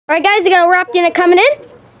Alright guys, I got a wrapped unit coming in.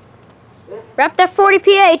 Wrapped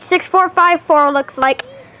F40PH 6454 looks like.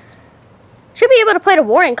 Should be able to play the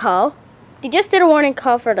warning call. They just did a warning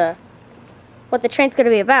call for what the train's going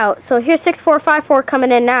to be about. So here's 6454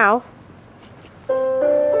 coming in now.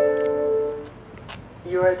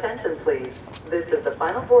 Your attention please. This is the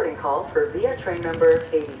final boarding call for via train number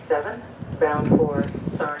 87, bound for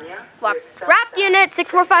Sarnia. Wrapped unit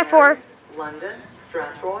 6454. London,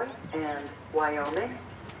 Stratford, and Wyoming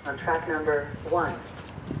on track number 1.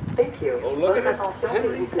 Thank you. Oh, look at it.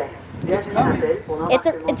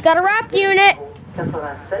 It's got a wrapped unit. Count of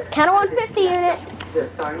 150 unit. De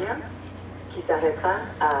Sarnia, qui s'arrêtera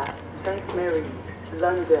à St. Mary's,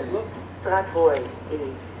 London, Stratford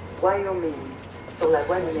et Wyoming sur la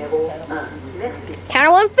voie numéro 1. Merci. Count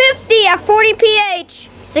of 150 at 40PH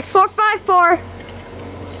 6454.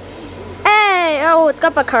 Hey, oh, it's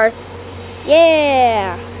got butt cars.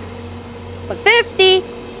 Yeah. 150.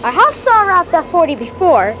 I have saw wrapped at 40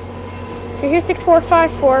 before. So here's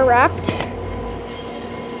 6454 wrapped.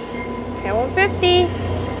 At 150.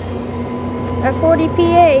 At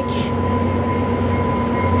 40PH.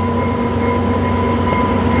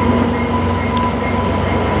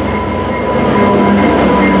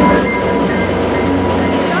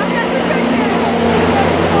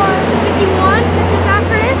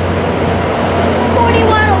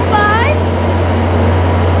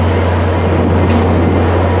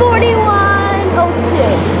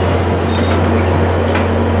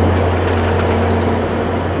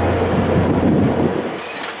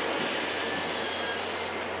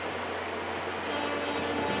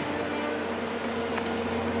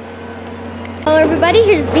 Hello everybody,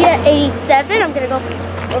 here's via 87. I'm going to go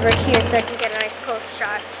over here so I can get a nice close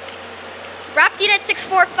shot. Wrapped unit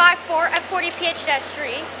 6454 at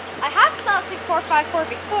 40PH-3. I have saw 6454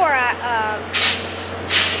 before at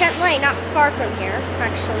Kent Lane, not far from here,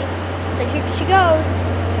 actually. So here she goes.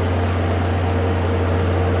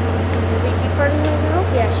 Redeparting now?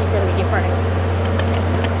 Yeah, she's going to be departing.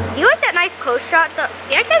 You like that nice close shot?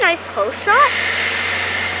 You like that nice close shot?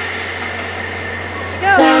 Here she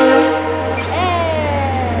goes.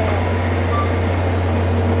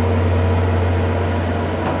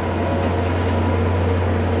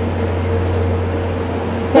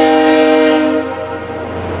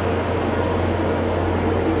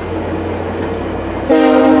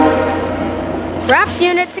 Wrapped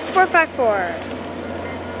unit 6454.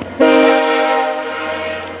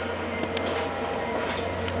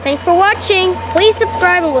 Thanks for watching. Please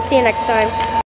subscribe and we'll see you next time.